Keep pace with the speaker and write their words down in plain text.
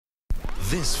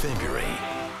This February,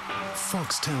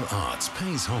 Foxtel Arts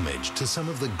pays homage to some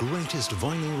of the greatest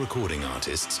vinyl recording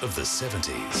artists of the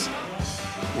 70s.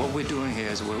 What we're doing here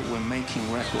is we're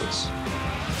making records.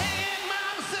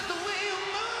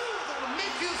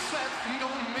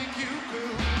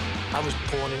 I was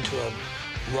born into a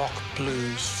rock,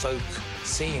 blues, folk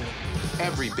scene.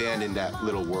 Every band in that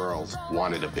little world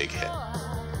wanted a big hit.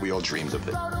 We all dreamed of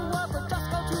it.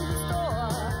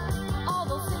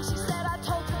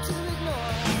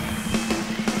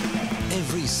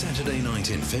 Every Saturday night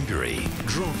in February,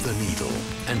 drop the needle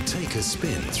and take a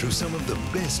spin through some of the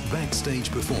best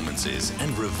backstage performances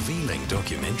and revealing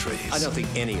documentaries. I don't think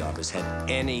any of us had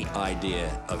any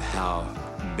idea of how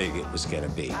big it was going to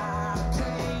be.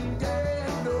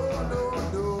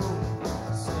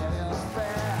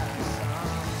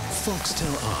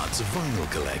 Foxtel Arts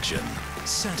Vinyl Collection,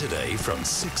 Saturday from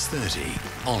 6:30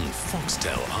 on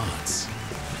Foxtel Arts.